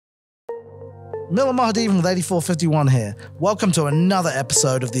Miller Mahdeevan with 8451 here. Welcome to another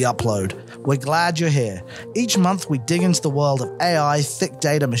episode of The Uplow'd. We're glad you're here. Each month we dig into the world of AI, thick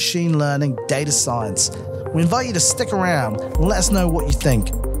data, machine learning, data science. We invite you to stick around and let us know what you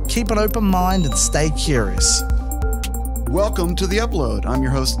think. Keep an open mind and stay curious. Welcome to The Uplow'd. I'm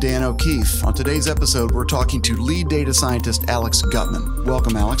your host, Dan O'Keefe. On today's episode, we're talking to lead data scientist Alex Gutman.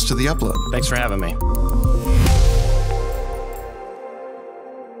 Welcome, Alex, to The Uplow'd. Thanks for having me.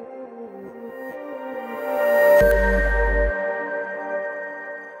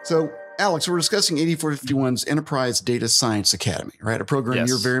 So, Alex, we're discussing 8451's Enterprise Data Science Academy, right? A program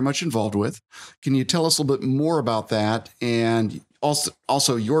you're very much involved with. Can you tell us a little bit more about that and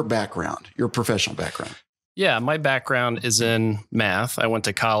also your background, your professional background? Yeah, my background is in math. I went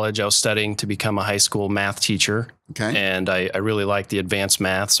to college. I was studying to become a high school math teacher. Okay. And I really liked the advanced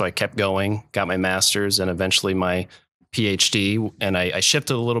math, so I kept going, got my master's and eventually my PhD. And I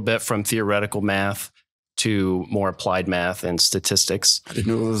shifted a little bit from theoretical math to more applied math and statistics. I didn't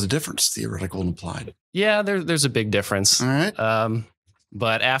know there was a difference, theoretical and applied. Yeah, there's a big difference. All right.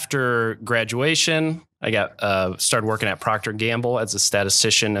 But after graduation, I got started working at Procter & Gamble as a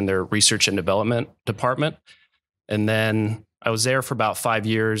statistician in their research and development department. And then I was there for about 5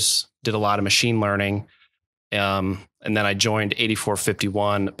 years, did a lot of machine learning. And then I joined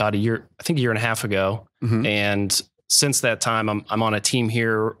 8451 about a year and a half ago. Mm-hmm. And since that time, I'm on a team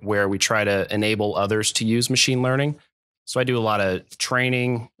here where we try to enable others to use machine learning. So I do a lot of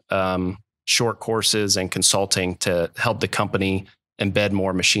training, short courses, and consulting to help the company embed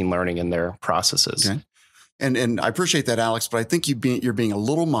more machine learning in their processes. Okay. And I appreciate that, Alex, but I think you're being a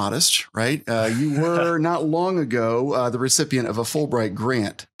little modest, right? You were not long ago the recipient of a Fulbright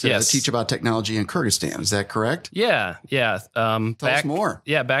grant to teach about technology in Kyrgyzstan. Is that correct? Yeah. Tell us more.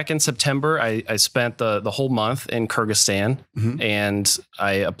 Yeah, back in September, I spent the whole month in Kyrgyzstan, mm-hmm. and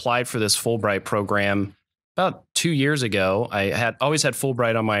I applied for this Fulbright program about 2 years ago. I had always had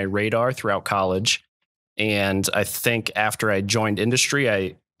Fulbright on my radar throughout college. And I think after I joined industry,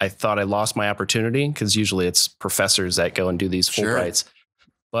 I thought I lost my opportunity because usually it's professors that go and do these Fulbrights. Sure.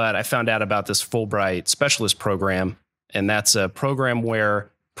 But I found out about this Fulbright specialist program, and that's a program where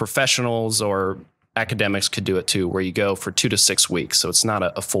professionals or academics could do it too, where you go for 2 to 6 weeks. So it's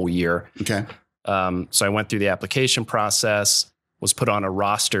not a full year. Okay. So I went through the application process, was put on a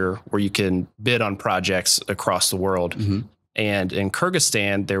roster where you can bid on projects across the world. Mm-hmm. And in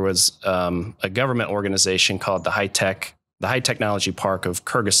Kyrgyzstan, there was a government organization called the High Technology Park of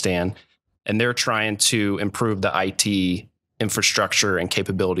Kyrgyzstan, and they're trying to improve the IT infrastructure and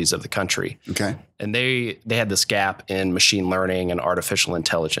capabilities of the country. Okay. And they had this gap in machine learning and artificial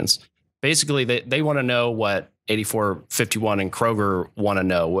intelligence. Basically, they want to know what 8451 and Kroger want to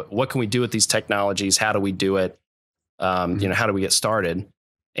know. What can we do with these technologies? How do we do it? How do we get started?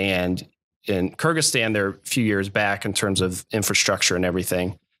 And in Kyrgyzstan, they're a few years back in terms of infrastructure and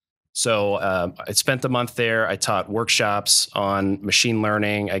everything. So I spent the month there. I taught workshops on machine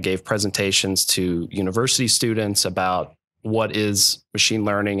learning. I gave presentations to university students about what is machine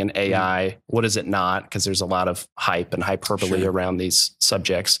learning and AI, mm-hmm. what is it not, because there's a lot of hype and hyperbole around these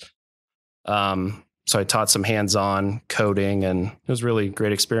subjects. So I taught some hands-on coding, and it was really a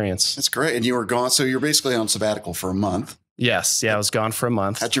great experience. That's great. And you were gone, so you're basically on sabbatical for a month. Yes. Yeah, I was gone for a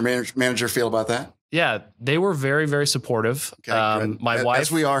month. How'd your manager feel about that? Yeah, they were very, very supportive. Okay, my wife,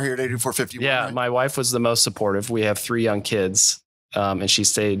 as we are here at 8451. Yeah, right? My wife was the most supportive. We have 3 young kids, and she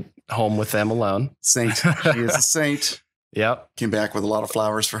stayed home with them alone. Saint. She is a saint. Yep. Came back with a lot of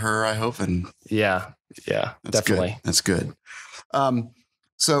flowers for her, I hope. And yeah, definitely. That's good.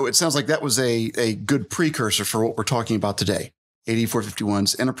 So it sounds like that was a good precursor for what we're talking about today.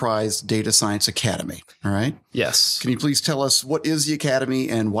 8451's Enterprise Data Science Academy. All right. Yes. Can you please tell us what is the Academy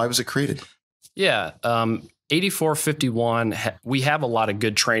and why was it created? Yeah. 8451, we have a lot of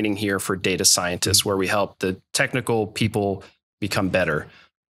good training here for data scientists where we help the technical people become better.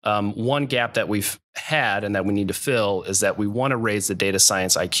 One gap that we've had and that we need to fill is that we want to raise the data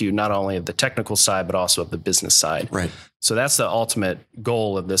science IQ, not only of the technical side, but also of the business side. Right. So that's the ultimate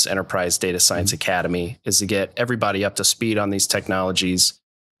goal of this Enterprise Data Science Academy, is to get everybody up to speed on these technologies,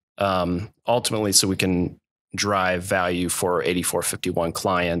 ultimately so we can drive value for 8451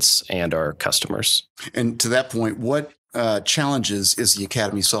 clients and our customers. And to that point, what challenges is the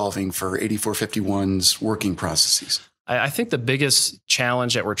Academy solving for 8451's working processes? I think the biggest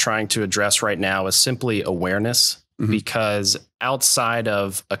challenge that we're trying to address right now is simply awareness, mm-hmm. because outside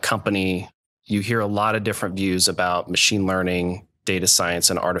of a company, you hear a lot of different views about machine learning, data science,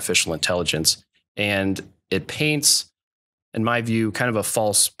 and artificial intelligence. And it paints, in my view, kind of a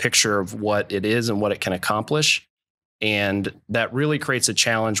false picture of what it is and what it can accomplish. And that really creates a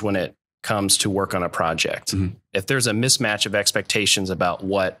challenge when it comes to work on a project. If there's a mismatch of expectations about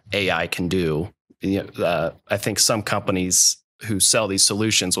what AI can do, I think some companies who sell these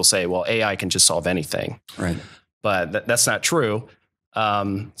solutions will say, well, AI can just solve anything. Right. But that's not true.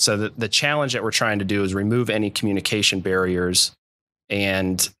 So the challenge that we're trying to do is remove any communication barriers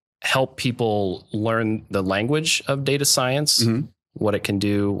and help people learn the language of data science, what it can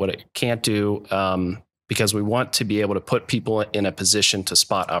do, what it can't do, because we want to be able to put people in a position to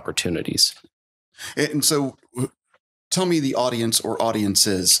spot opportunities. And so tell me the audience or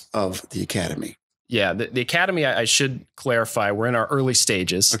audiences of the Academy. Yeah, the Academy, I should clarify, we're in our early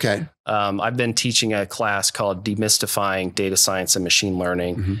stages. Okay. I've been teaching a class called Demystifying Data Science and Machine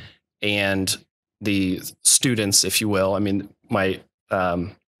Learning. And the students, if you will, I mean,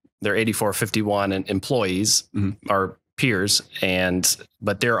 they're 8451 and employees are peers,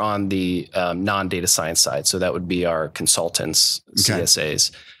 but they're on the non-data science side. So that would be our consultants,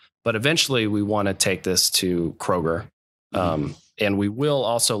 CSAs. But eventually we want to take this to Kroger. And we will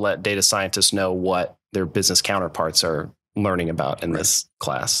also let data scientists know what their business counterparts are learning about in this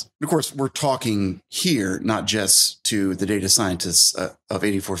class. Of course, we're talking here not just to the data scientists of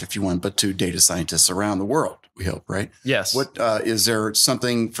 8451, but to data scientists around the world, we hope, right? Yes. What is there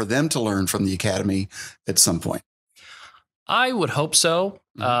something for them to learn from the Academy at some point? I would hope so.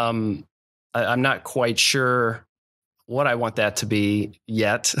 I'm not quite sure what I want that to be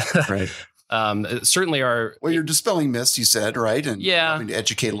yet. Right. Certainly well, you're dispelling myths, you said, right? And helping to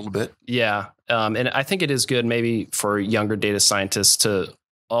educate a little bit. Yeah. And I think it is good maybe for younger data scientists to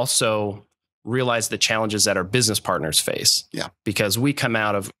also realize the challenges that our business partners face. Yeah. Because we come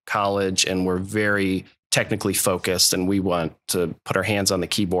out of college and we're very technically focused and we want to put our hands on the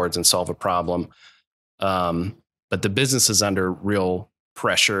keyboards and solve a problem. But the business is under real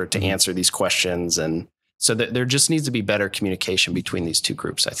pressure to answer these questions. And so there just needs to be better communication between these two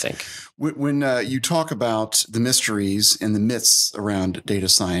groups, I think. When you talk about the mysteries and the myths around data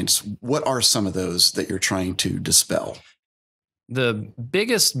science, what are some of those that you're trying to dispel? The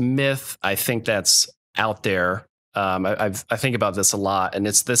biggest myth I think that's out there, I think about this a lot, and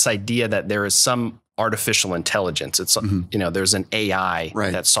it's this idea that there is some artificial intelligence. It's, there's an AI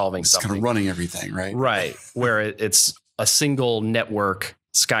that's solving something. It's kind of running everything, right? Right, where it's a single network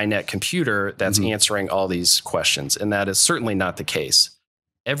Skynet computer that's answering all these questions. And that is certainly not the case.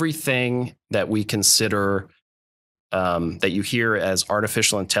 Everything that we consider that you hear as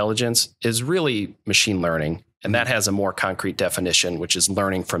artificial intelligence is really machine learning. And that has a more concrete definition, which is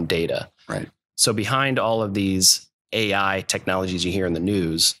learning from data. Right. So behind all of these AI technologies you hear in the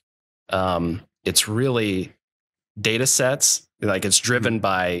news, it's really data sets, like it's driven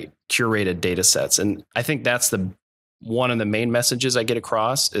by curated data sets. And I think that's one of the main messages I get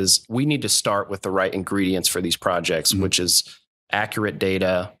across is we need to start with the right ingredients for these projects, which is accurate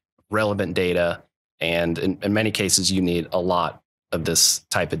data, relevant data. And in many cases, you need a lot of this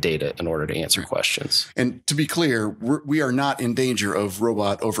type of data in order to answer questions. And to be clear, we are not in danger of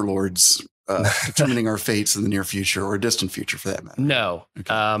robot overlords determining our fates in the near future or distant future for that matter. No,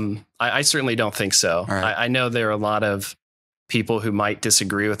 okay. I certainly don't think so. Right. I know there are a lot of people who might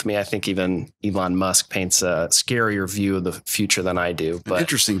disagree with me. I think even Elon Musk paints a scarier view of the future than I do. But an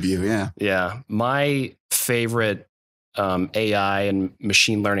interesting view, yeah. Yeah. My favorite AI and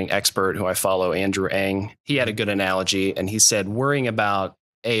machine learning expert who I follow, Andrew Ng, he had a good analogy. And he said, worrying about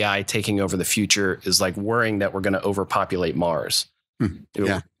AI taking over the future is like worrying that we're going to overpopulate Mars.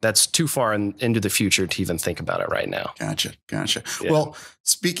 Yeah. That's too far into the future to even think about it right now. Gotcha. Yeah. Well,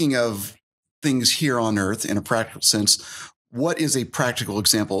 speaking of things here on Earth in a practical sense, what is a practical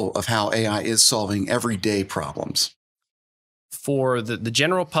example of how AI is solving everyday problems? For the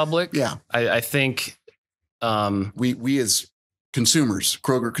general public, I think we as consumers,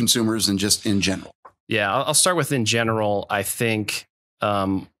 Kroger consumers, and just in general. Yeah, I'll start with in general. I think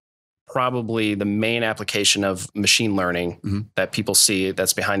probably the main application of machine learning that people see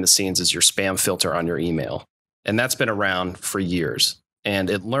that's behind the scenes is your spam filter on your email. And that's been around for years. And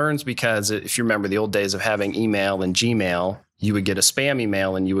it learns because if you remember the old days of having email and Gmail, you would get a spam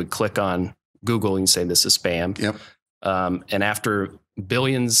email and you would click on Google and say, this is spam. Yep. And after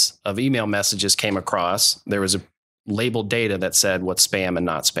billions of email messages came across, there was a labeled data that said what's spam and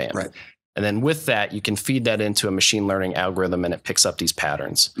not spam. Right. And then with that, you can feed that into a machine learning algorithm and it picks up these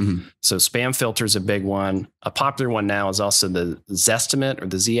patterns. So spam filter is a big one. A popular one now is also the Zestimate or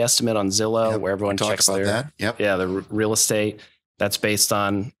the Z estimate on Zillow, where everyone checks that. The real estate. That's based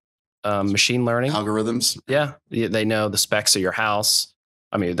on machine learning algorithms. Yeah, they know the specs of your house.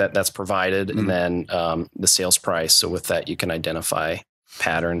 I mean, that's provided, and then the sales price. So with that, you can identify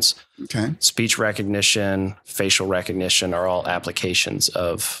patterns. Okay. Speech recognition, facial recognition are all applications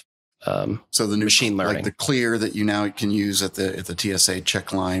of So the new machine learning, like the clear that you now can use at the TSA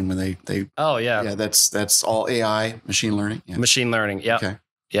check line when they that's all AI machine learning. Yeah. Machine learning. Yep. Okay.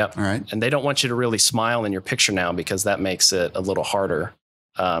 Yep. All right. And they don't want you to really smile in your picture now because that makes it a little harder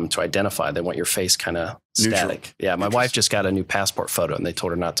to identify. They want your face kind of static. Yeah. My wife just got a new passport photo and they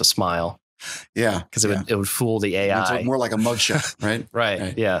told her not to smile. Yeah. Because it would fool the AI. It's more like a mugshot, right?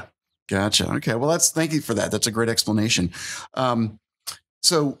 Right. Yeah. Gotcha. Okay. Well, thank you for that. That's a great explanation.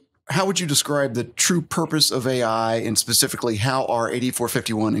 So how would you describe the true purpose of AI and specifically how are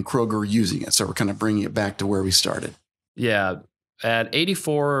 8451 and Kroger using it? So we're kind of bringing it back to where we started. Yeah. At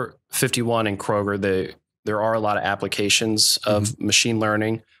 8451 and Kroger, there are a lot of applications of machine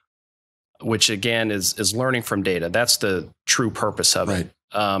learning, which again is learning from data. That's the true purpose of it.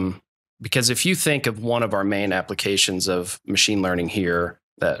 Because if you think of one of our main applications of machine learning here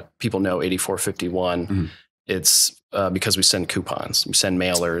that people know 8451, it's because we send coupons, we send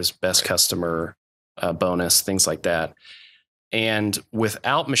mailers, best customer bonus, things like that. And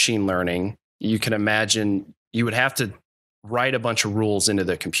without machine learning, you can imagine you would have to write a bunch of rules into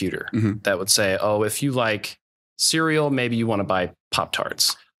the computer that would say, oh, if you like cereal, maybe you want to buy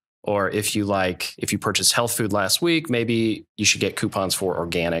Pop-Tarts. Or if you purchased health food last week, maybe you should get coupons for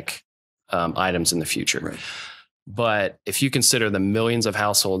organic items in the future. Right. But if you consider the millions of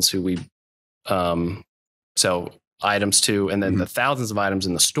households who we sell items to, and then the thousands of items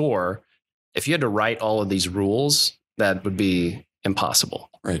in the store, if you had to write all of these rules, that would be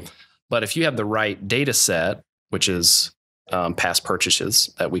impossible. Right. But if you have the right data set, which is past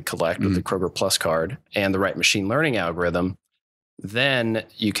purchases that we collect with the Kroger Plus card and the right machine learning algorithm, then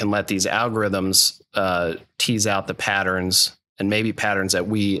you can let these algorithms tease out the patterns and maybe patterns that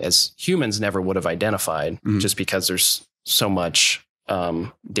we as humans never would have identified just because there's so much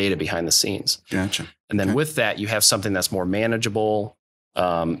data behind the scenes. Gotcha. And then with that, you have something that's more manageable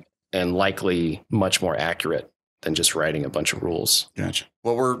and likely much more accurate than just writing a bunch of rules. Gotcha.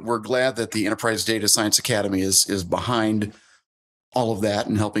 Well, we're glad that the Enterprise Data Science Academy is behind all of that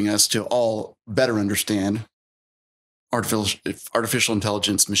and helping us to all better understand artificial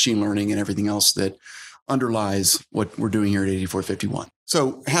intelligence, machine learning, and everything else that underlies what we're doing here at 8451.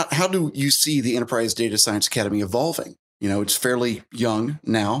 So how do you see the Enterprise Data Science Academy evolving? You know, it's fairly young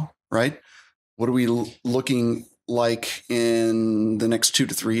now, right? What are we looking like in the next 2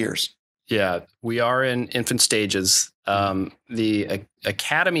 to 3 years? Yeah, we are in infant stages. The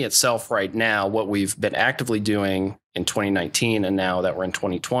academy itself right now, what we've been actively doing in 2019 and now that we're in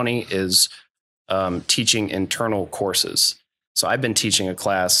 2020 is teaching internal courses. So I've been teaching a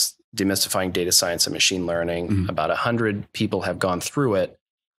class, Demystifying Data Science and Machine Learning. About 100 people have gone through it.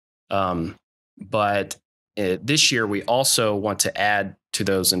 But this year, we also want to add to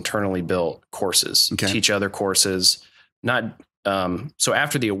those internally built courses, teach other courses. So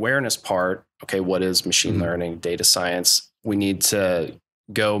after the awareness part, what is machine learning, data science? We need to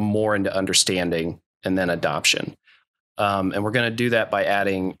go more into understanding and then adoption. And we're going to do that by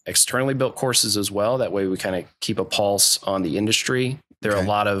adding externally built courses as well. That way we kind of keep a pulse on the industry. There are a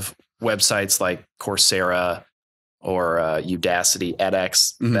lot of websites like Coursera or Udacity,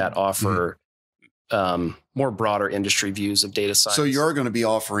 edX that offer more broader industry views of data science. So you're going to be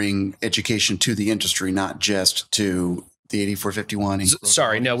offering education to the industry, not just to the 8451.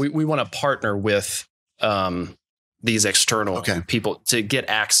 Sorry, no, we want to partner with these external people to get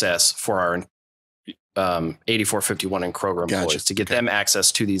access for our 8451 and Kroger employees, to get them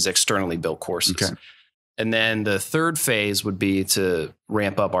access to these externally built courses. And then the third phase would be to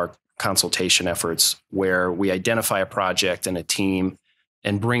ramp up our consultation efforts where we identify a project and a team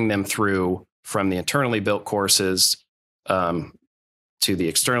and bring them through from the internally built courses to the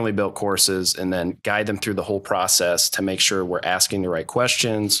externally built courses and then guide them through the whole process to make sure we're asking the right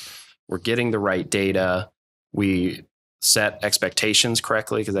questions, we're getting the right data, we set expectations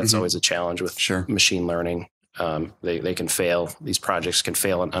correctly, because that's always a challenge with machine learning. They can fail. These projects can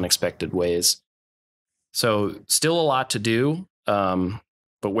fail in unexpected ways. So still a lot to do.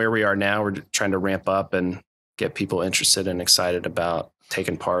 But where we are now, we're trying to ramp up and get people interested and excited about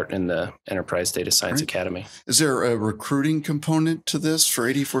taking part in the Enterprise Data Science Academy. Is there a recruiting component to this for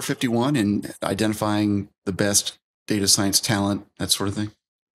 8451 and identifying the best data science talent, that sort of thing?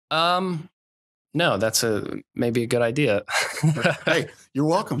 No, that's maybe a good idea. Hey, you're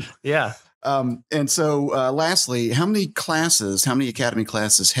welcome. Yeah. And so lastly, how many academy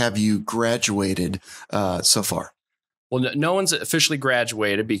classes have you graduated so far? Well, no one's officially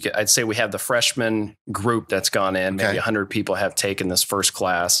graduated, because I'd say we have the freshman group that's gone in. Maybe 100 people have taken this first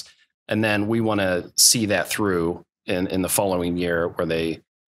class. And then we want to see that through in the following year, where they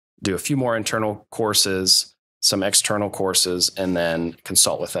do a few more internal courses, some external courses, and then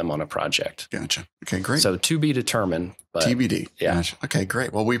consult with them on a project. Gotcha. Okay, great. So to be determined. But TBD. Yeah. Gotcha. Okay,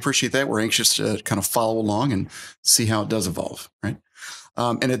 great. Well, we appreciate that. We're anxious to kind of follow along and see how it does evolve, right?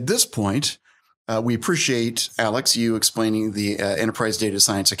 And at this point, we appreciate, Alex, you explaining the Enterprise Data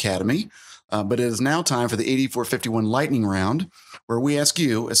Science Academy. But it is now time for the 8451 lightning round, where we ask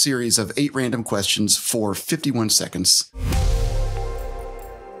you a series of 8 random questions for 51 seconds.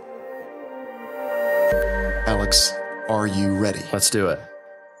 Alex, are you ready? Let's do it.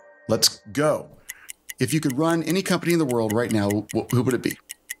 Let's go. If you could run any company in the world right now, who would it be?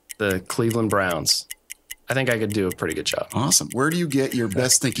 The Cleveland Browns. I think I could do a pretty good job. Awesome. Where do you get your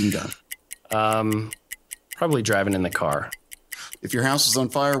best thinking done? Probably driving in the car. If your house was on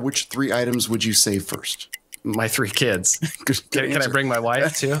fire, which 3 items would you save first? My 3 kids. Good can I bring my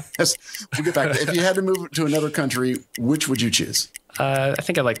wife too? Yes. We'll get back to that. If you had to move to another country, which would you choose? I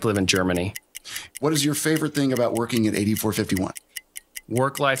think I'd like to live in Germany. What is your favorite thing about working at 8451?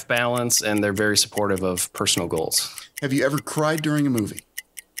 Work-life balance, and they're very supportive of personal goals. Have you ever cried during a movie?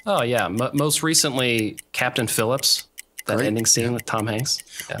 Oh, yeah. Most recently, Captain Phillips, that ending scene with Tom Hanks.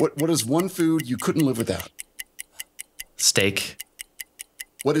 Yeah. What is one food you couldn't live without? Steak.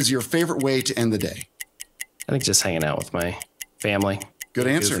 What is your favorite way to end the day? I think just hanging out with my family. Good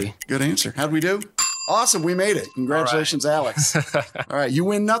answer. Goofy. Good answer. How'd we do? Awesome. We made it. Congratulations, Alex. All right. You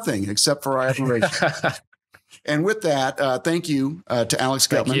win nothing except for our admiration. And with that, thank you to Alex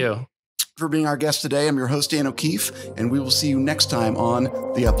Gutman. Thank you for being our guest today. I'm your host, Dan O'Keefe, and we will see you next time on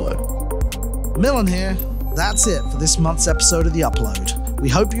The Upload. Millen here. That's it for this month's episode of The Upload. We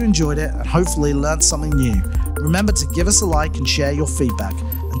hope you enjoyed it and hopefully learned something new. Remember to give us a like and share your feedback.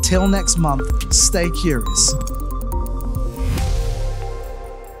 Until next month, stay curious.